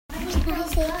Can I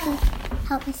say please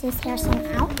help Mrs. Harrison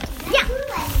out? Yeah.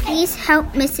 Please help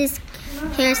Mrs.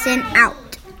 Harrison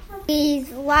out.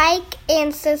 Please like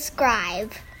and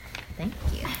subscribe. Thank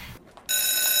you.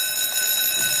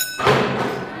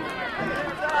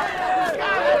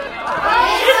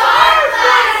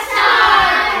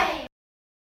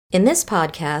 In this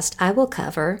podcast, I will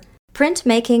cover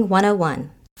Printmaking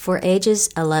 101 for ages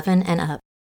 11 and up.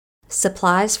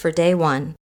 Supplies for day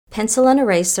 1. Pencil and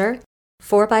eraser,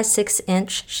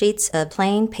 4x6-inch sheets of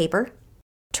plain paper,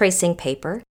 tracing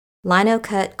paper, lino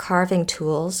cut carving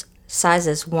tools,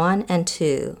 sizes 1 and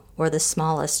 2, or the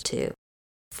smallest 2.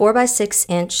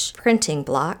 4x6-inch printing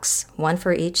blocks, 1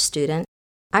 for each student.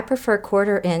 I prefer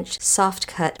 1/4-inch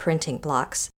soft-cut printing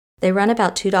blocks. They run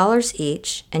about $2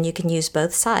 each, and you can use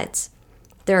both sides.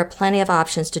 There are plenty of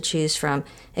options to choose from,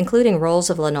 including rolls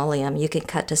of linoleum you can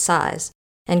cut to size,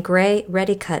 and gray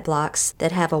ready-cut blocks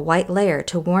that have a white layer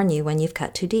to warn you when you've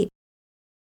cut too deep.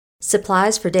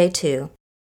 Supplies for day 2.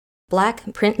 Black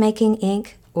printmaking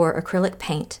ink or acrylic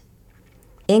paint,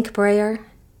 ink brayer,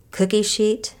 cookie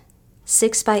sheet,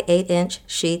 6x8-inch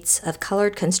sheets of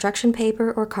colored construction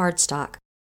paper or cardstock,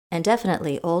 and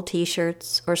definitely old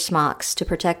t-shirts or smocks to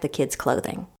protect the kids'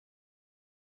 clothing.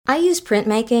 I use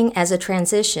printmaking as a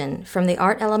transition from the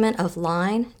art element of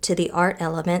line to the art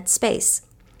element space.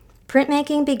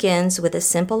 Printmaking begins with a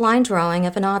simple line drawing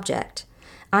of an object.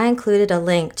 I included a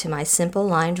link to my simple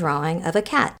line drawing of a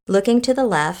cat looking to the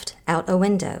left out a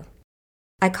window.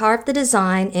 I carved the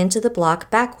design into the block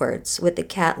backwards with the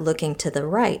cat looking to the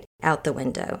right out the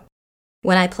window.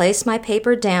 When I place my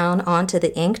paper down onto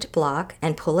the inked block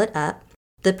and pull it up,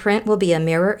 the print will be a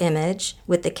mirror image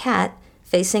with the cat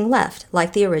facing left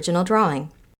like the original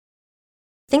drawing.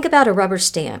 Think about a rubber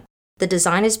stamp. The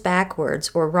design is backwards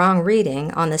or wrong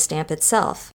reading on the stamp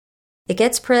itself. It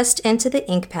gets pressed into the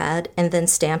ink pad and then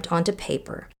stamped onto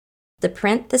paper. The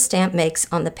print the stamp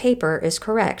makes on the paper is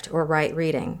correct or right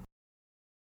reading.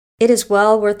 It is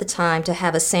well worth the time to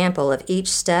have a sample of each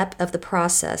step of the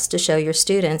process to show your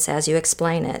students as you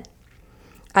explain it.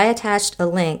 I attached a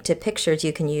link to pictures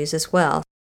you can use as well,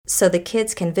 so the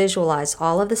kids can visualize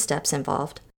all of the steps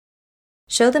involved.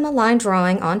 Show them a line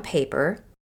drawing on paper,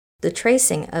 the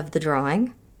tracing of the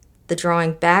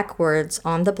drawing backwards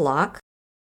on the block,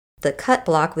 the cut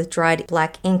block with dried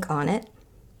black ink on it,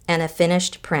 and a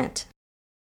finished print.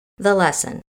 The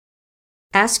lesson.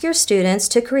 Ask your students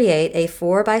to create a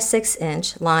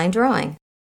 4x6-inch line drawing.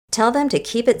 Tell them to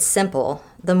keep it simple.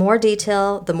 The more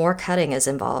detail, the more cutting is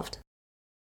involved.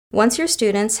 Once your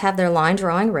students have their line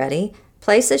drawing ready,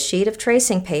 place a sheet of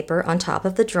tracing paper on top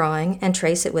of the drawing and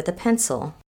trace it with a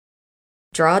pencil.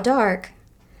 Draw dark.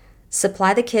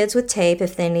 Supply the kids with tape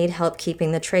if they need help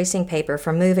keeping the tracing paper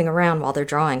from moving around while they're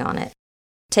drawing on it.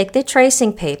 Take the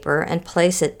tracing paper and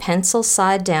place it pencil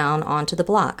side down onto the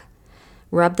block.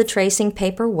 Rub the tracing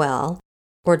paper well,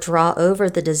 or draw over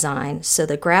the design so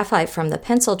the graphite from the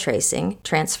pencil tracing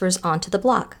transfers onto the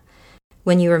block.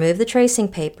 When you remove the tracing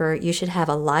paper, you should have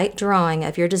a light drawing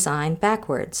of your design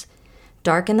backwards.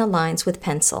 Darken the lines with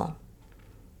pencil.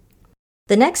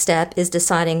 The next step is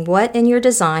deciding what in your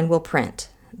design will print,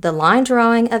 the line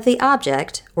drawing of the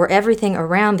object or everything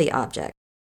around the object.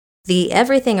 The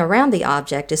everything around the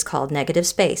object is called negative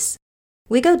space.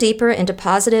 We go deeper into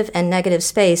positive and negative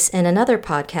space in another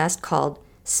podcast called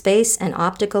Space and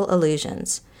Optical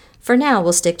Illusions. For now,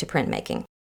 we'll stick to printmaking.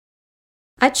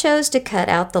 I chose to cut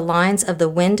out the lines of the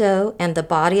window and the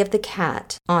body of the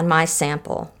cat on my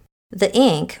sample. The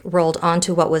ink rolled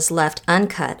onto what was left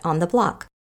uncut on the block.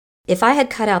 If I had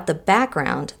cut out the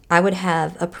background, I would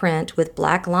have a print with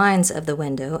black lines of the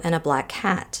window and a black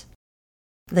cat.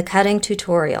 The cutting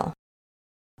tutorial.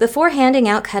 Before handing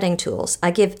out cutting tools, I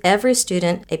give every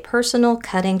student a personal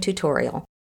cutting tutorial.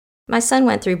 My son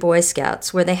went through Boy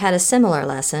Scouts where they had a similar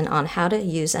lesson on how to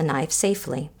use a knife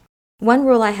safely. One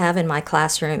rule I have in my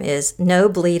classroom is no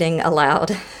bleeding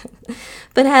allowed,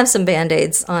 but have some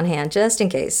Band-Aids on hand just in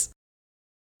case.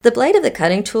 The blade of the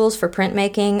cutting tools for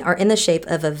printmaking are in the shape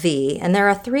of a V, and there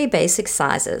are 3 basic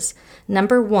sizes.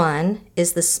 Number 1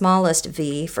 is the smallest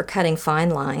V for cutting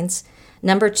fine lines.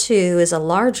 Number 2 is a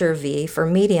larger V for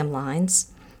medium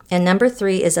lines, and number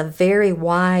 3 is a very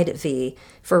wide V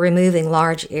for removing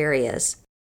large areas.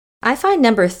 I find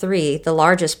number 3, the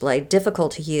largest blade,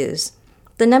 difficult to use.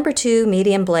 The number 2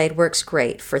 medium blade works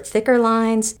great for thicker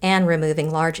lines and removing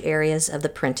large areas of the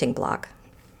printing block.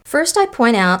 First, I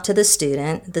point out to the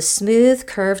student the smooth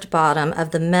curved bottom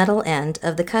of the metal end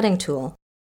of the cutting tool.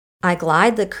 I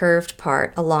glide the curved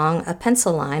part along a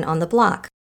pencil line on the block.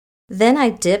 Then I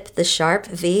dip the sharp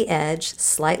V edge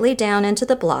slightly down into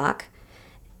the block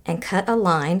and cut a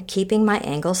line, keeping my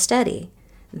angle steady.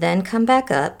 then come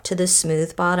back up to the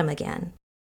smooth bottom again.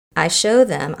 I show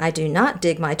them I do not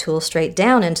dig my tool straight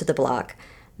down into the block.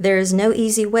 There is no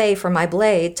easy way for my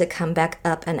blade to come back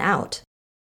up and out.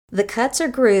 The cuts or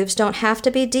grooves don't have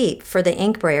to be deep for the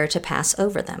ink brayer to pass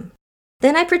over them.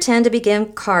 Then I pretend to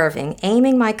begin carving,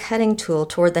 aiming my cutting tool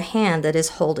toward the hand that is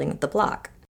holding the block.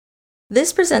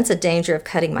 This presents a danger of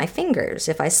cutting my fingers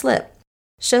if I slip.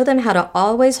 Show them how to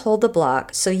always hold the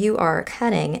block so you are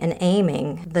cutting and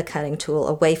aiming the cutting tool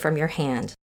away from your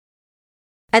hand.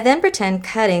 I then pretend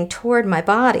cutting toward my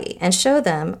body and show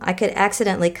them I could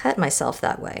accidentally cut myself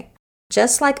that way.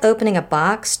 Just like opening a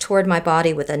box toward my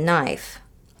body with a knife,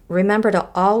 remember to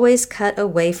always cut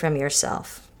away from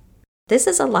yourself. This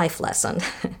is a life lesson.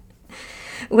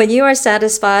 When you are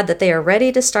satisfied that they are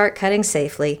ready to start cutting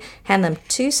safely, hand them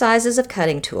 2 sizes of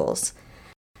cutting tools.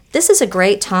 This is a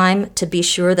great time to be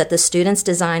sure that the student's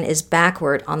design is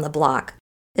backward on the block,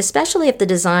 especially if the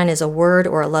design is a word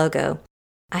or a logo.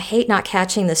 I hate not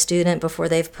catching the student before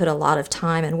they've put a lot of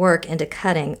time and work into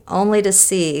cutting, only to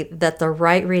see that the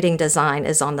right reading design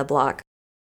is on the block.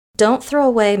 Don't throw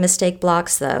away mistake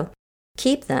blocks, though.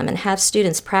 Keep them and have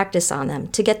students practice on them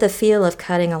to get the feel of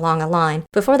cutting along a line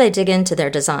before they dig into their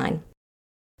design.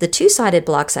 The 2-sided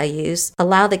blocks I use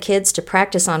allow the kids to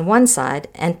practice on one side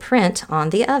and print on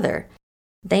the other.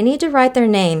 They need to write their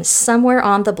name somewhere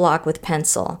on the block with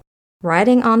pencil.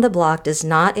 Writing on the block does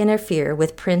not interfere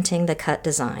with printing the cut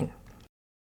design.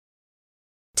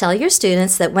 Tell your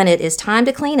students that when it is time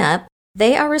to clean up,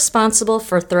 they are responsible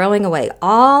for throwing away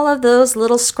all of those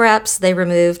little scraps they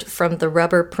removed from the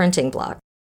rubber printing block.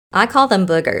 I call them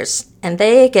boogers, and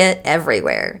they get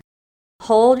everywhere.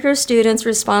 Hold your students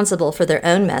responsible for their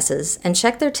own messes and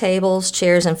check their tables,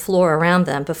 chairs, and floor around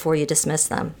them before you dismiss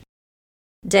them.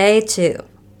 Day 2.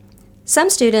 Some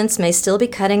students may still be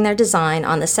cutting their design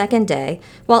on the second day,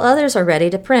 while others are ready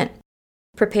to print.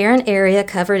 Prepare an area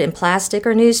covered in plastic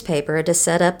or newspaper to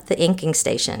set up the inking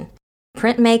station.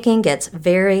 Printmaking gets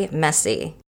very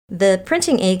messy. The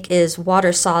printing ink is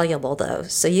water-soluble, though,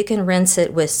 so you can rinse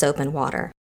it with soap and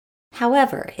water.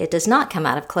 However, it does not come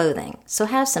out of clothing, so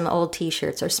have some old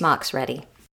t-shirts or smocks ready.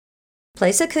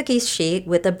 Place a cookie sheet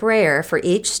with a brayer for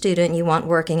each student you want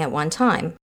working at one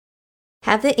time.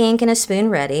 Have the ink and a spoon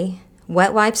ready.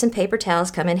 Wet wipes and paper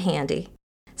towels come in handy.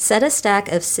 Set a stack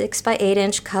of 6 by 8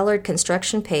 inch colored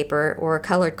construction paper or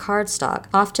colored cardstock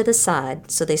off to the side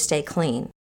so they stay clean.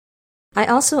 I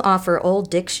also offer old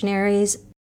dictionaries,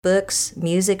 books,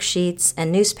 music sheets, and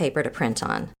newspaper to print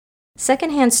on.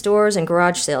 Secondhand stores and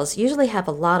garage sales usually have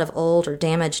a lot of old or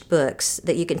damaged books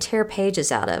that you can tear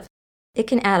pages out of. It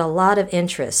can add a lot of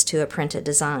interest to a printed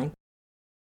design.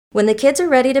 When the kids are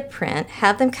ready to print,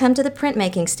 have them come to the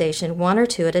printmaking station 1 or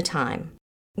 2 at a time.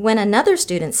 When another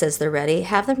student says they're ready,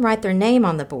 have them write their name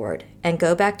on the board and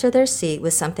go back to their seat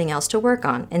with something else to work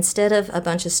on instead of a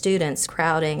bunch of students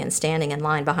crowding and standing in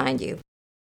line behind you.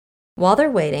 While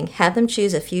they're waiting, have them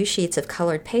choose a few sheets of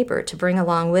colored paper to bring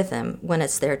along with them when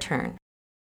it's their turn.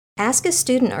 Ask a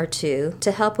student or 2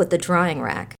 to help with the drawing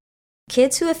rack.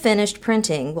 Kids who have finished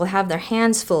printing will have their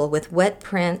hands full with wet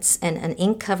prints and an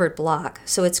ink-covered block,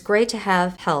 so it's great to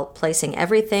have help placing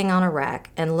everything on a rack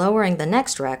and lowering the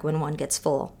next rack when one gets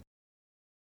full.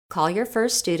 Call your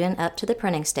first student up to the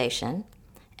printing station,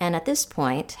 and at this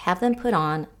point, have them put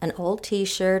on an old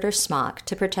t-shirt or smock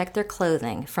to protect their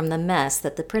clothing from the mess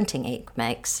that the printing ink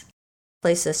makes.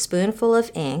 Place a spoonful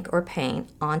of ink or paint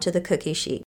onto the cookie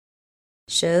sheet.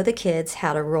 Show the kids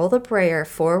how to roll the brayer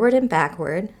forward and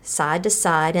backward, side to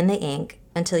side in the ink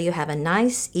until you have a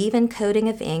nice, even coating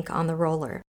of ink on the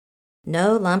roller.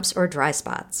 No lumps or dry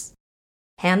spots.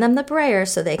 Hand them the brayer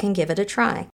so they can give it a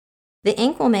try. The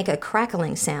ink will make a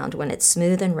crackling sound when it's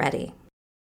smooth and ready.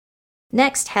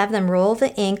 Next, have them roll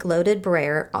the ink-loaded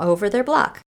brayer over their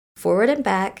block, forward and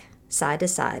back, side to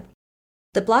side.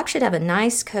 The block should have a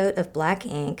nice coat of black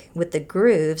ink with the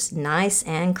grooves nice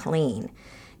and clean.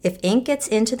 If ink gets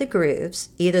into the grooves,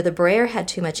 either the brayer had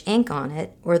too much ink on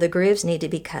it or the grooves need to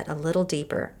be cut a little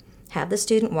deeper. Have the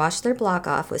student wash their block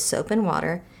off with soap and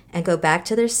water and go back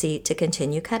to their seat to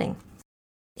continue cutting.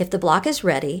 If the block is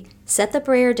ready, set the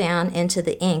brayer down into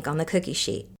the ink on the cookie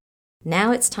sheet.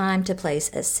 Now it's time to place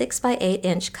a 6 by 8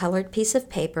 inch colored piece of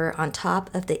paper on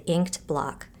top of the inked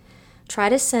block. Try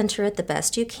to center it the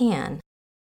best you can.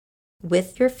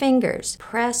 With your fingers,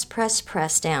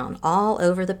 press down all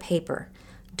over the paper.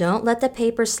 Don't let the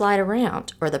paper slide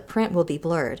around or the print will be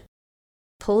blurred.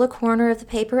 Pull a corner of the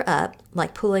paper up,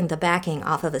 like pulling the backing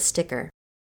off of a sticker.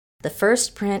 The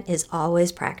first print is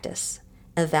always practice.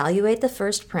 Evaluate the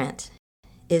first print.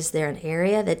 Is there an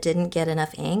area that didn't get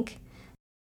enough ink?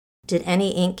 Did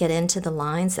any ink get into the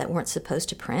lines that weren't supposed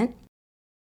to print?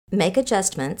 make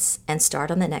adjustments, and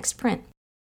start on the next print.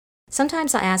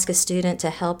 Sometimes I ask a student to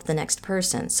help the next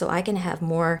person so I can have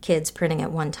more kids printing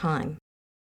at one time.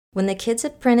 When the kids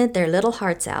have printed their little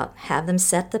hearts out, have them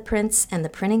set the prints and the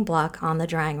printing block on the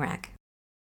drying rack.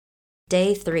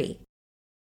 Day 3.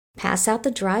 Pass out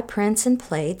the dry prints and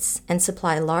plates and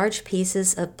supply large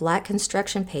pieces of black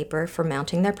construction paper for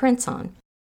mounting their prints on.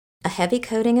 A heavy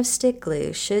coating of stick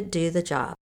glue should do the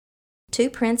job. 2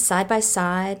 prints side by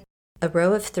side, a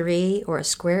row of 3, or a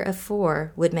square of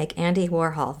 4 would make Andy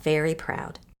Warhol very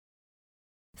proud.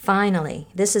 Finally,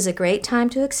 this is a great time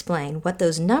to explain what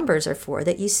those numbers are for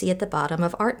that you see at the bottom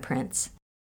of art prints.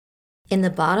 In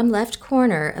the bottom left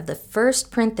corner of the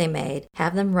first print they made,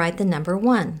 have them write the number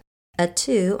 1, a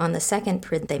 2 on the second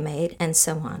print they made, and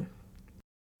so on.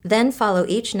 Then follow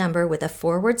each number with a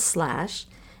forward slash,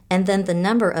 and then the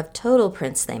number of total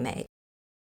prints they made.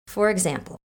 For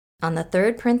example, on the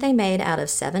third print they made out of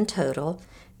 7 total,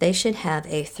 they should have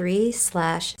a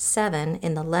 3/7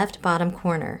 in the left bottom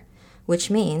corner,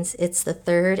 which means it's the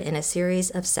third in a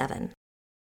series of 7.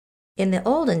 In the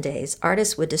olden days,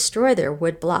 artists would destroy their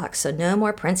wood blocks so no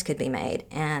more prints could be made,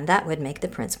 and that would make the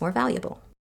prints more valuable.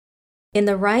 In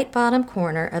the right bottom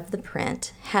corner of the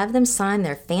print, have them sign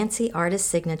their fancy artist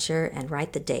signature and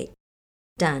write the date.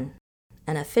 Done.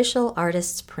 An official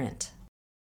artist's print.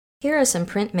 Here are some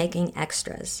printmaking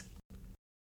extras.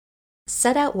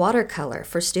 Set out watercolor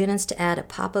for students to add a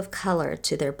pop of color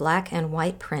to their black and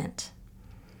white print.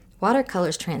 Watercolor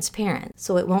is transparent,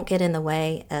 so it won't get in the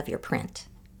way of your print.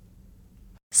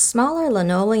 Smaller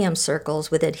linoleum circles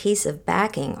with adhesive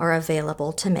backing are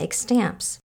available to make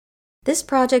stamps. This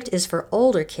project is for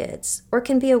older kids, or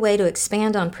can be a way to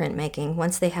expand on printmaking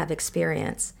once they have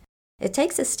experience. It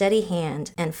takes a steady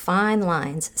hand and fine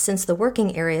lines since the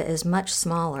working area is much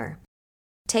smaller.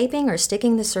 Taping or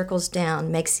sticking the circles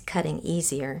down makes cutting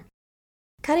easier.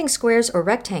 Cutting squares or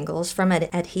rectangles from an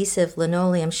adhesive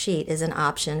linoleum sheet is an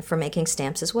option for making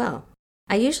stamps as well.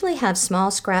 I usually have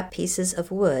small scrap pieces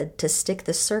of wood to stick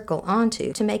the circle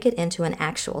onto to make it into an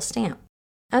actual stamp.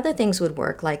 Other things would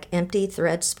work like empty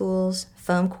thread spools,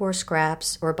 foam core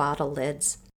scraps, or bottle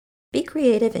lids. Be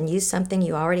creative and use something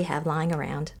you already have lying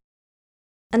around.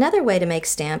 Another way to make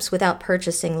stamps without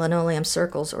purchasing linoleum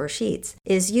circles or sheets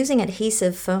is using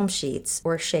adhesive foam sheets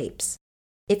or shapes.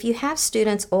 If you have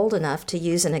students old enough to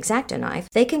use an X-Acto knife,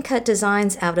 they can cut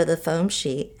designs out of the foam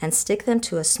sheet and stick them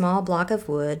to a small block of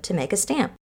wood to make a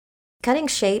stamp. Cutting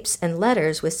shapes and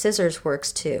letters with scissors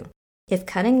works too. If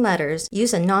cutting letters,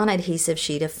 use a non-adhesive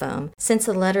sheet of foam since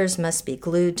the letters must be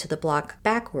glued to the block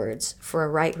backwards for a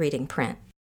right-reading print.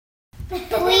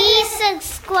 Please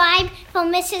subscribe for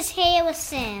Mrs.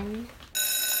 Harrison.